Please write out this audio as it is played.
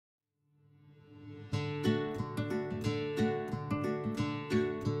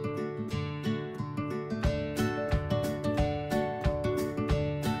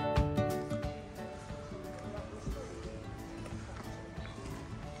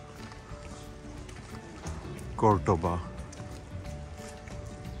Cordoba.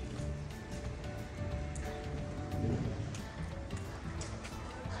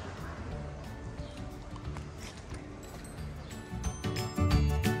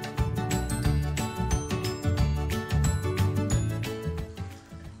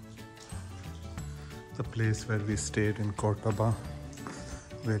 The place where we stayed in Cordoba,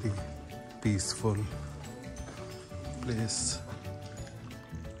 very peaceful place.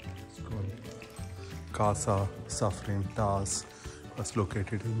 It's called Casa Safrintas. Was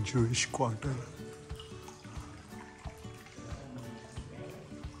located in Jewish quarter.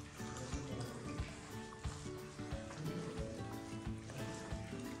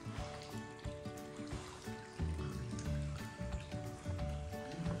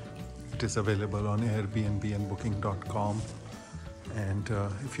 It is available on Airbnb and Booking.com. And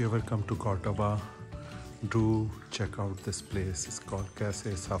if you ever come to Cordoba, do check out this place. It's called Casa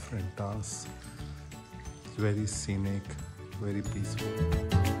Safrintas. It's very scenic, very peaceful.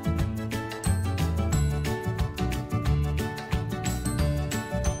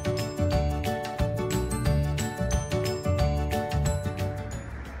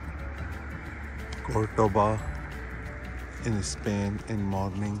 Cordoba in Spain in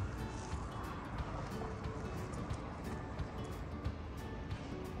morning.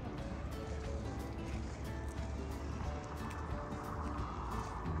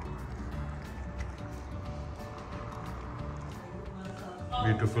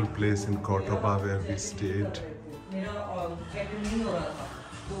 Beautiful place in Cordoba where we stayed.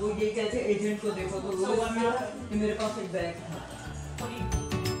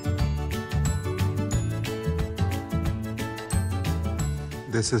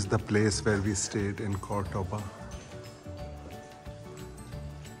 This is the place where we stayed in Cordoba.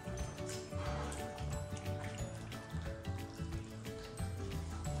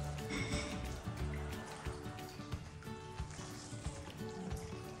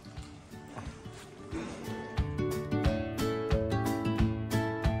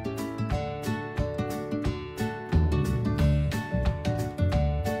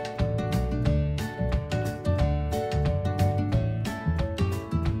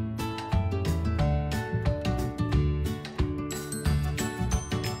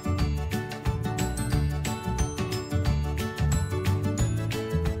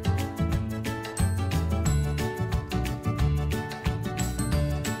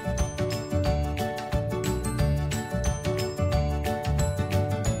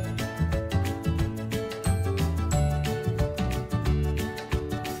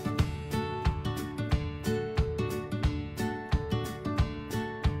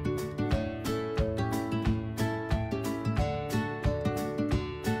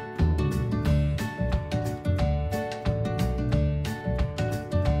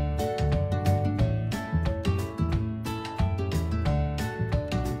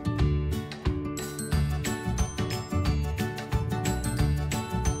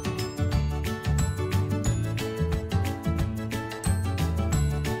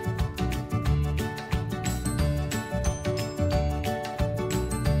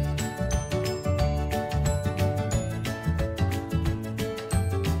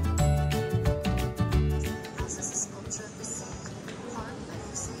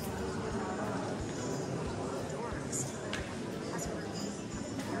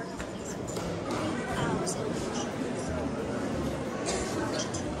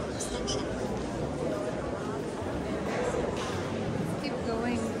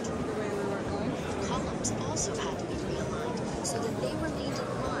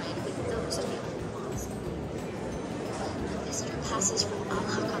 Passes from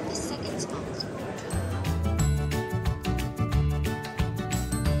Al-Hakam II's mosque.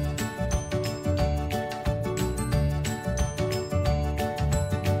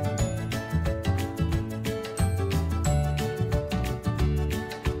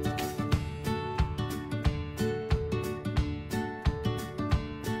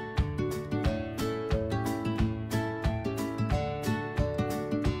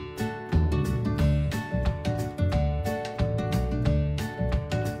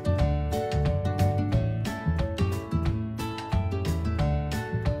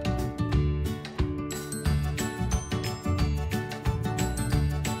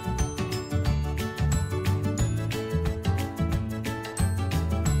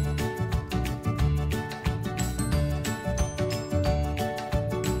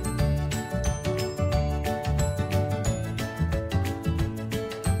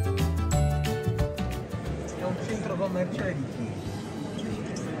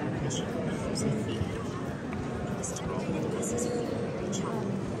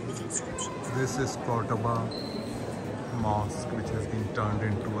 This is Cordoba. mosque which has been turned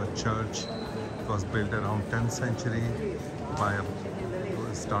into a church. It was built around 10th century by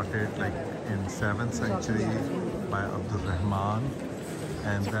started like in 7th century by Abdul Rahman,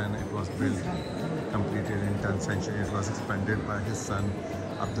 and then it was built completed in 10th century. It was expanded by his son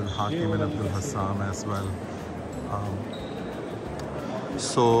Abdul Hakim and Abdul Hassam as well.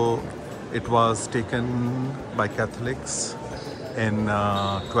 So it was taken by Catholics in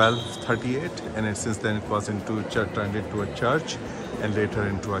 1238, and since then it was turned into a church and later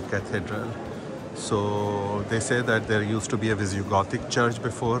into a cathedral. So they say that there used to be a Visigothic church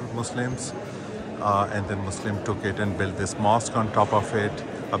before Muslims, and then Muslim took it and built this mosque on top of it.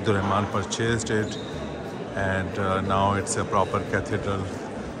 Abdul Rahman purchased it, and now it's a proper cathedral.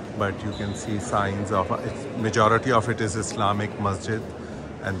 But you can see signs of majority of it is Islamic masjid,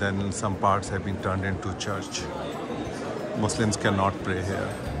 and then some parts have been turned into church. Muslims cannot pray here.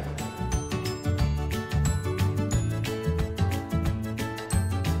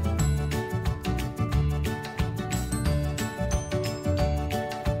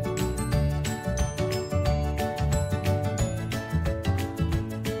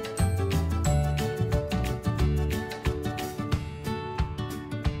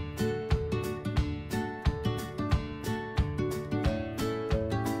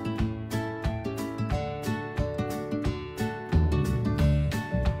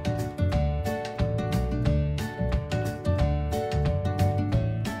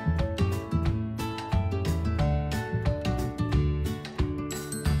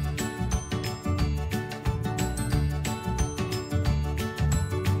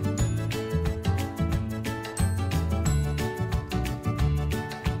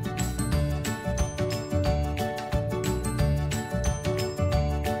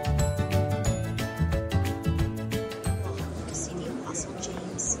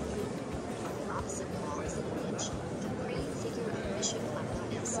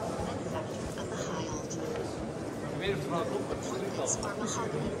 Pulpits are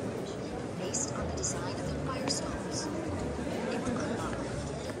mahogany, based on the design of the choir stones. Ibn Allah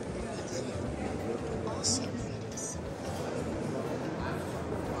also created a similar.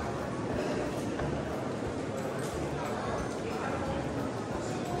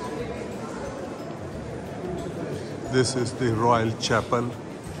 This is the Royal Chapel.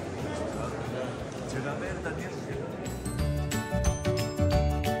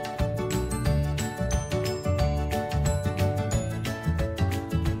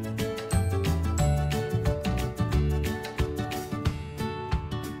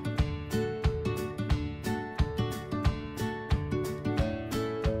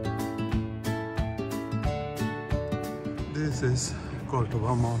 This is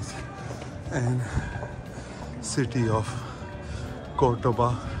Cordoba Mosque and city of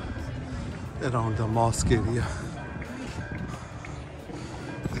Cordoba around the mosque area.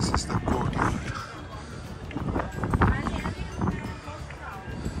 This is the courtyard.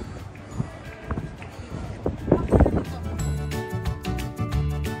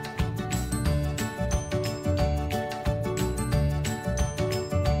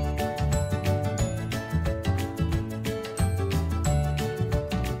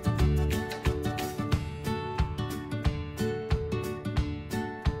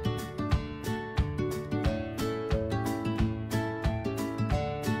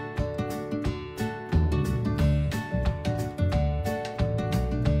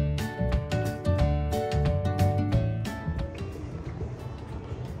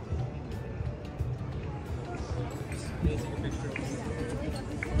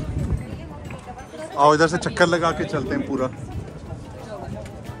 आओ इधर से चक्कर लगा के चलते हैं पूरा.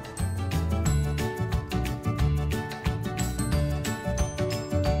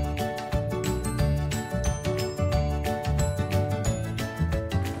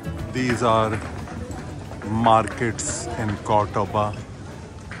 These are markets in Cordoba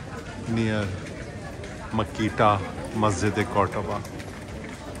near Makita Masjid-e-Cordoba.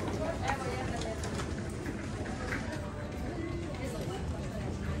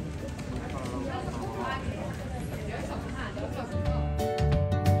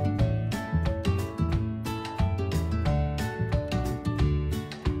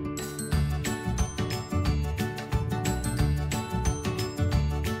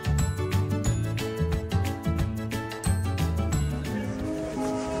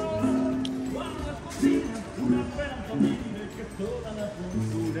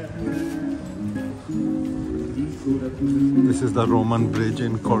 This is the Roman bridge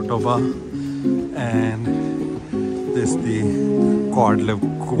in Cordoba, and this is the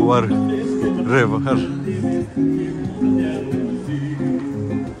Guadalquivir River.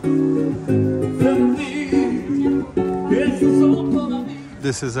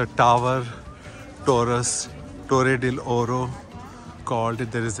 This is a tower, Torre del Oro, called.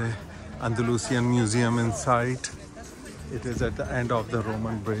 There is a Andalusian museum inside. It is at the end of the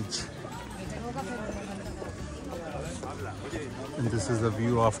Roman bridge. And this is the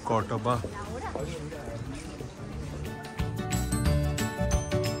view of Cordoba.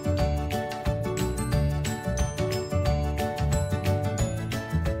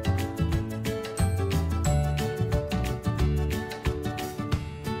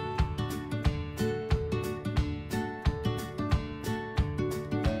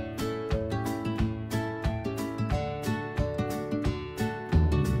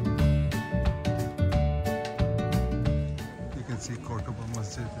 See Cordoba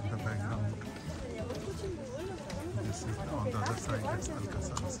Masjid in the background. This is on the other side, it's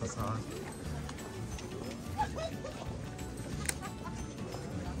Al-Sasar.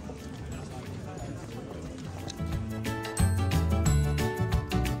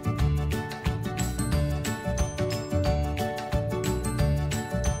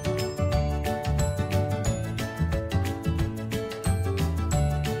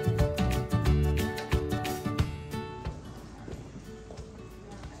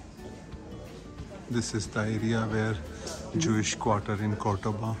 This is the area where Jewish quarter in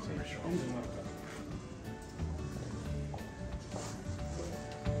Cordoba.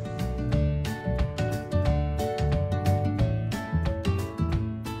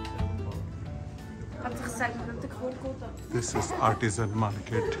 This is artisan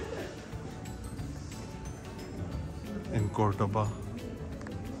market in Cordoba.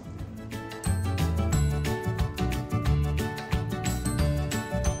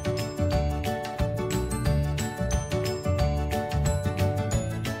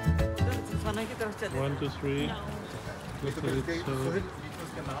 One, two, three.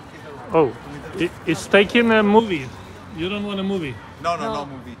 Oh, it's taking a movie. You don't want a movie? No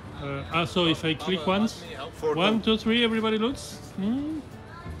movie. So if I click once, 1, 2, 3, everybody looks.